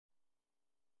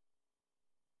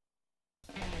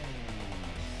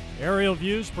Aerial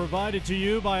views provided to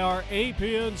you by our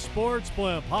APN Sports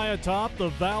Blimp high atop the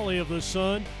Valley of the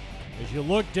Sun as you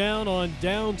look down on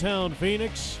downtown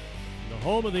Phoenix, the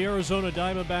home of the Arizona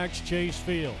Diamondbacks Chase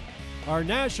Field. Our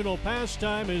national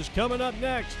pastime is coming up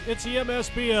next. It's the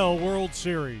MSBL World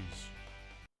Series.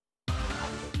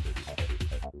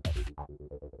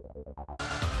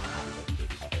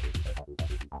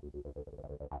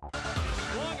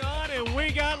 Swung on and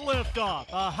we got liftoff.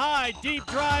 A high, deep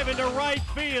drive into right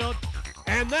field,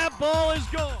 and that ball is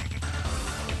gone.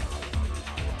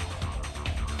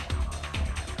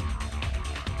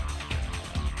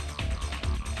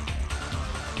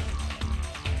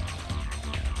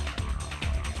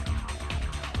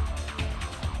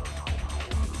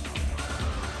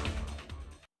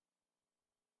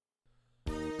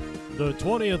 The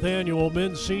 20th Annual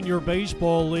Men's Senior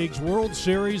Baseball League's World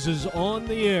Series is on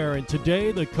the air, and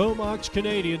today the Komox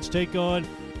Canadians take on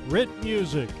RIT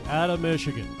Music out of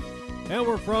Michigan. And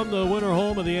we're from the winter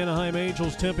home of the Anaheim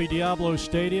Angels Tempe Diablo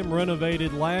Stadium,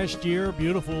 renovated last year,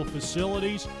 beautiful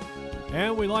facilities.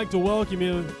 And we'd like to welcome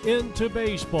you into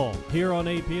baseball here on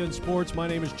APN Sports. My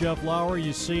name is Jeff Lauer.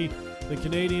 You see the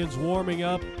Canadians warming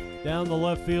up down the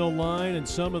left field line, and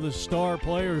some of the star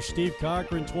players, Steve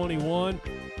Cochran, 21,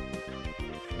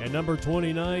 and number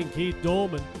 29, Keith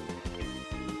Dolman.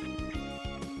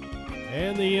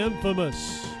 And the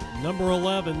infamous number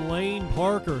 11, Lane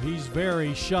Parker. He's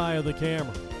very shy of the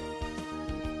camera.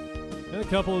 And a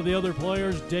couple of the other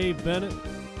players, Dave Bennett.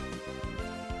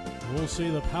 We'll see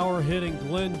the power-hitting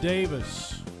Glenn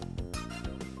Davis,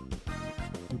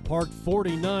 who parked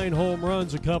 49 home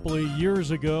runs a couple of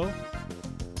years ago.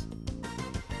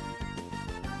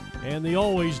 And the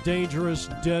always dangerous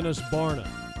Dennis Barnett.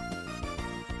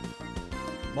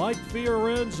 Mike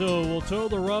Fiorenzo will toe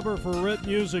the rubber for RIT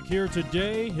Music here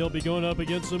today. He'll be going up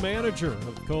against the manager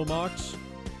of Komox,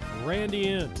 Randy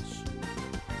Inns.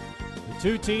 The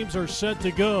two teams are set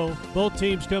to go. Both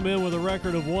teams come in with a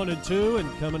record of 1-2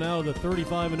 and coming out of the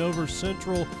 35 and over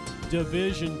Central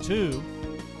Division II.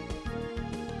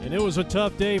 And it was a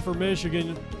tough day for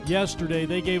Michigan yesterday.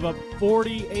 They gave up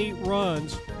 48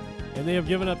 runs, and they have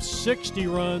given up 60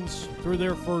 runs through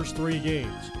their first 3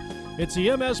 games. It's the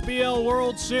MSBL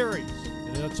World Series,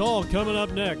 and it's all coming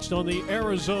up next on the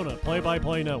Arizona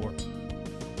Play-by-Play Network.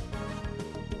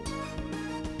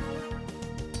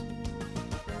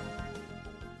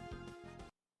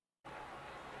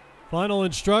 Final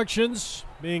instructions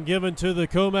being given to the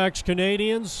Komox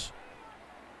Canadians.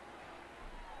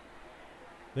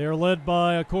 They are led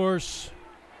by, of course,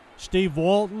 Steve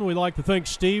Walton. We'd like to thank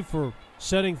Steve for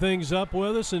setting things up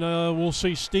with us, and we'll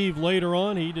see Steve later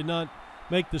on. He did not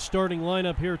make the starting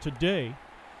lineup here today.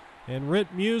 And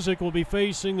RIT Music will be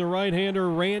facing the right-hander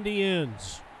Randy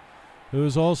Inns, who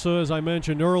is also, as I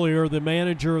mentioned earlier, the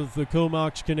manager of the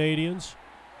Komox Canadians.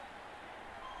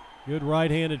 Good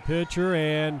right-handed pitcher,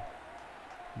 and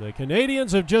the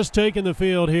Canadians have just taken the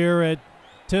field here at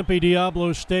Tempe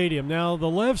Diablo Stadium. Now, the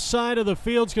left side of the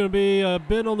field's going to be a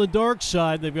bit on the dark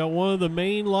side. They've got one of the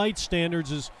main light standards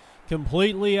is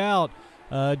completely out,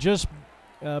 just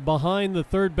behind the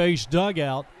third base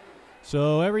dugout.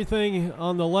 So everything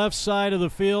on the left side of the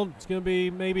field is going to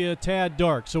be maybe a tad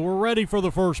dark. So we're ready for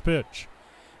the first pitch.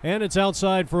 And it's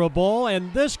outside for a ball,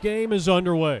 and this game is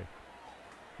underway.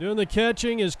 Doing the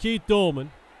catching is Keith Dolman.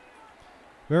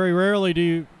 Very rarely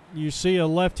do you see a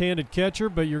left-handed catcher,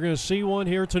 but you're going to see one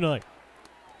here tonight.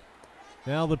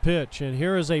 Now the pitch, and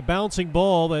here is a bouncing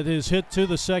ball that is hit to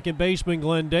the second baseman,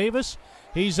 Glenn Davis.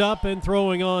 He's up and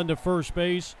throwing on to first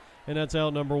base, and that's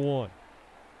out number 1.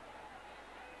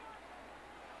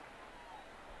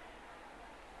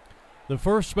 The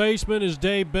first baseman is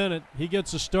Dave Bennett. He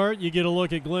gets a start. You get a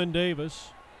look at Glenn Davis.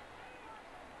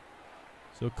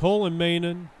 So Colin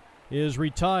Manon is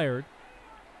retired.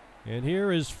 And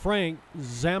here is Frank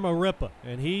Zamarripa,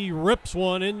 and he rips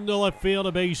one into left field,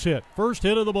 a base hit. First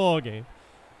hit of the ball game.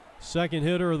 Second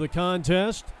hitter of the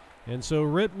contest. And so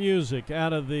RIT Music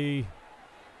out of the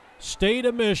state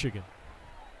of Michigan.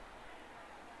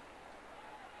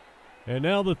 And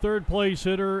now the third place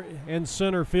hitter and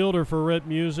center fielder for RIT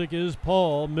Music is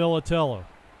Paul Militello.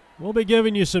 We'll be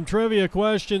giving you some trivia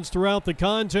questions throughout the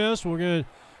contest. We're going to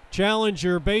challenge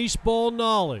your baseball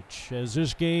knowledge as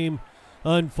this game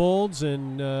unfolds,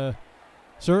 and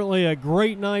certainly a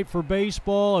great night for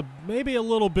baseball, maybe a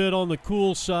little bit on the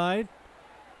cool side.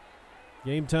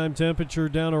 Game time temperature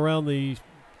down around the,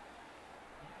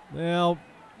 well,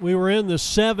 we were in the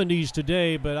 70s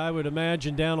today, but I would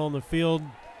imagine down on the field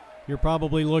you're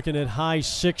probably looking at high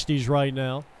 60s right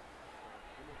now.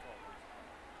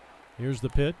 Here's the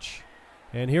pitch,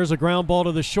 and here's a ground ball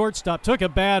to the shortstop. Took a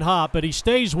bad hop, but he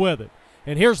stays with it.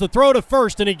 And here's the throw to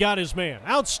first, and he got his man.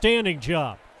 Outstanding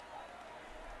job.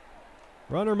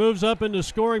 Runner moves up into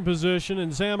scoring position in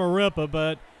Zamarripa,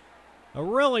 but a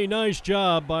really nice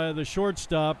job by the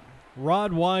shortstop,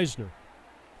 Rod Weisner.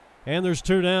 And there's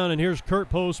 2 down, and here's Kurt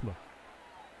Postma.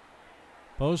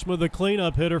 Postma, the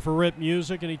cleanup hitter for RIT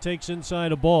Music, and he takes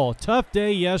inside a ball. Tough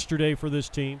day yesterday for this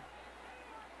team.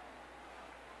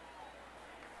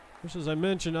 Just as I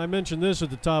mentioned this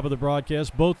at the top of the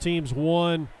broadcast. Both teams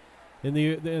won in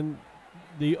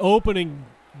the opening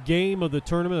game of the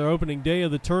tournament, or opening day of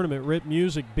the tournament. RIT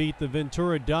Music beat the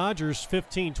Ventura Dodgers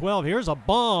 15-12. Here's a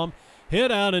bomb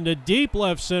hit out into deep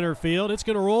left center field. It's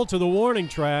going to roll to the warning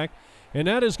track, and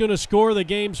that is going to score the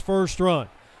game's first run.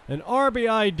 An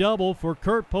RBI double for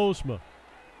Kurt Postma.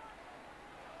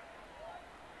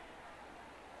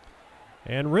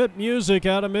 And RIT Music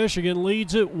out of Michigan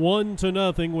leads it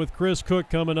 1-0 with Chris Cook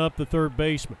coming up, the third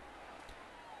baseman.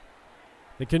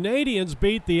 The Canadians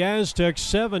beat the Aztecs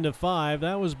 7-5.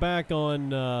 That was back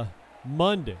on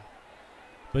Monday.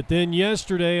 But then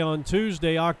yesterday, on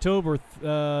Tuesday, October,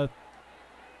 I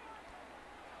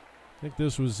think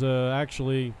this was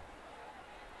actually,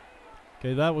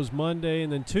 okay, that was Monday.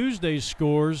 And then Tuesday's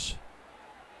scores,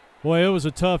 boy, it was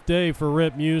a tough day for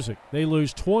RIT Music. They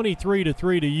lose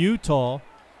 23-3 to Utah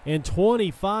and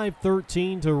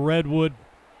 25-13 to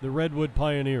the Redwood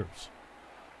Pioneers.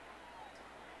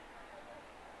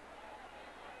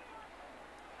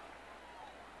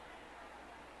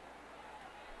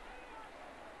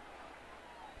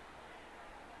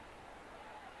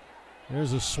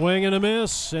 There's a swing and a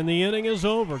miss, and the inning is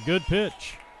over. Good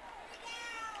pitch.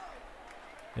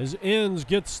 As Inns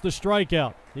gets the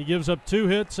strikeout, he gives up 2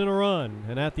 hits and a run.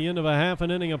 And at the end of a half an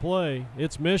inning of play,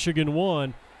 it's Michigan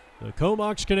 1. The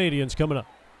Komox Canadians coming up.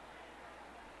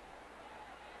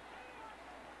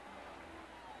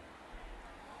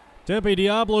 Tempe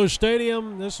Diablo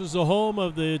Stadium. This is the home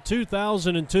of the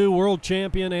 2002 world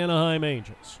champion Anaheim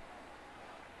Angels.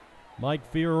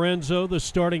 Mike Fiorenzo, the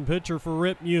starting pitcher for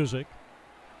RIT Music.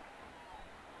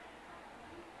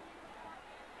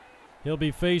 He'll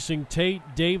be facing Tate,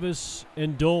 Davis,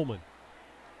 and Dolman.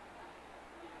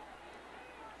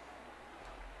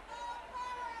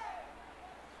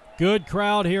 Good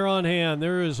crowd here on hand.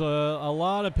 There is a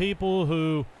lot of people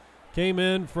who came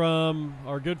in from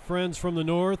our good friends from the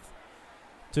north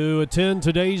to attend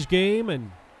today's game.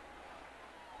 And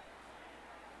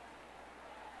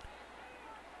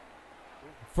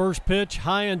first pitch,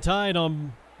 high and tight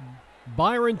on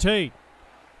Byron Tate,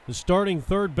 the starting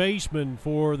third baseman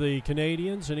for the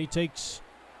Canadians, and he takes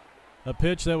a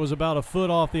pitch that was about a foot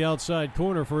off the outside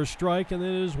corner for a strike, and then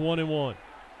it is 1-1.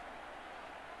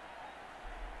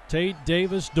 Tate,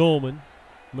 Davis, Dolman,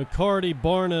 McCarty,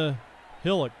 Barna,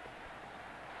 Hillock,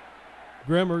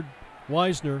 Grimmard,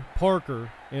 Weisner,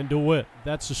 Parker, and DeWitt.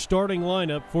 That's the starting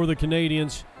lineup for the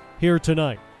Canadians here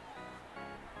tonight.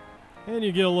 And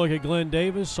you get a look at Glenn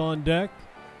Davis on deck.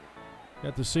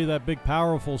 Got to see that big,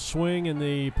 powerful swing in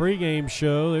the pregame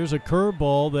show. There's a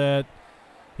curveball that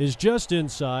is just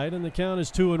inside, and the count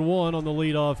is 2-1 on the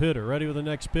leadoff hitter. Ready with the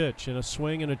next pitch, and a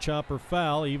swing and a chopper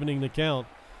foul, evening the count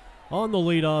on the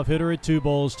leadoff hitter at 2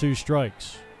 balls, 2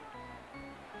 strikes.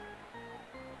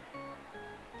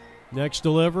 Next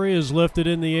delivery is lifted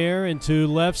in the air into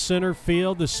left center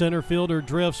field. The center fielder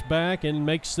drifts back and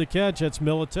makes the catch. That's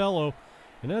Militello.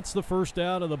 And that's the first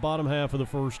out of the bottom half of the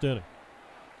first inning.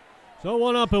 So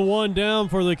 1 up and 1 down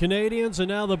for the Canadians, and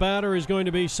now the batter is going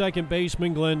to be second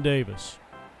baseman Glenn Davis.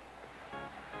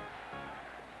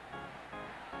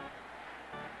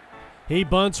 He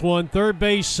bunts one third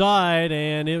base side,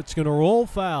 and it's going to roll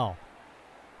foul.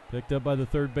 Picked up by the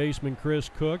third baseman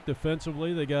Chris Cook.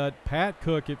 Defensively, they got Pat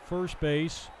Cook at first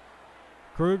base,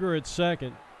 Kruger at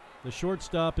second. The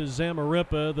shortstop is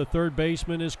Zamarripa. The third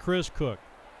baseman is Chris Cook.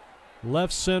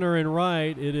 Left, center, and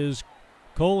right, it is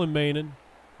Colin Mainen,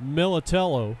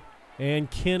 Militello, and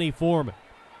Kenny Foreman.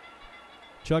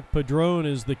 Chuck Padron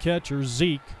is the catcher,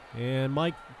 Zeke, and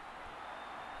Mike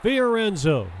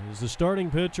Fiorenzo is the starting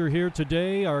pitcher here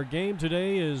today. Our game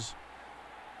today is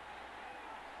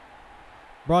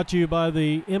brought to you by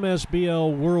the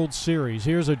MSBL World Series.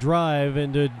 Here's a drive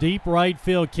into deep right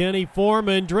field. Kenny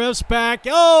Foreman drifts back.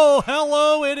 Oh,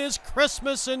 hello, it is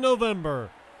Christmas in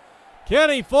November.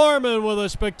 Kenny Foreman with a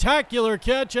spectacular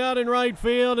catch out in right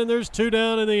field, and there's 2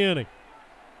 down in the inning.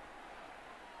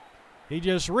 He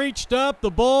just reached up, the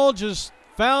ball just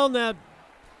found that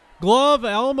glove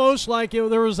almost like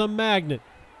there was a magnet.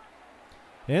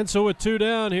 And so with 2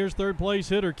 down, here's third place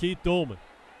hitter Keith Dolman.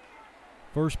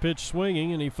 First pitch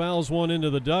swinging, and he fouls one into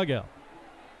the dugout.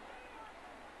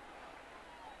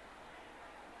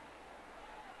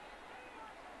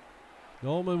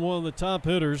 Goldman, one of the top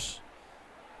hitters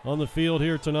on the field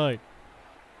here tonight.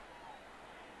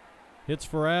 Hits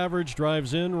for average,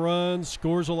 drives in runs,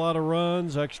 scores a lot of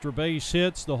runs, extra base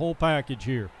hits, the whole package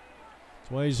here.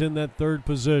 That's why he's in that third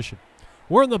position.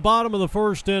 We're in the bottom of the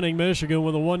first inning. Michigan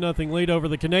with a 1-0 lead over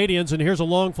the Canadians. And here's a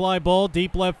long fly ball,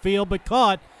 deep left field, but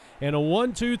caught. And a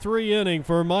 1-2-3 inning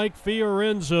for Mike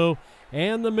Fiorenzo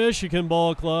and the Michigan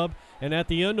Ball Club. And at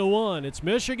the end of one, it's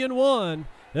Michigan 1,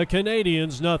 the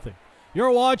Canadians nothing.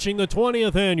 You're watching the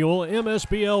 20th annual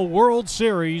MSBL World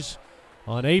Series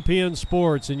on APN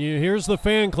Sports. And here's the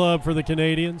fan club for the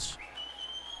Canadians.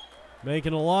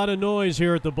 Making a lot of noise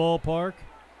here at the ballpark.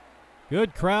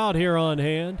 Good crowd here on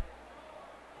hand.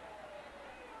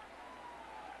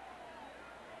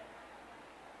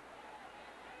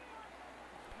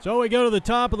 So we go to the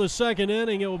top of the second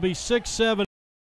inning. It will be 6-7.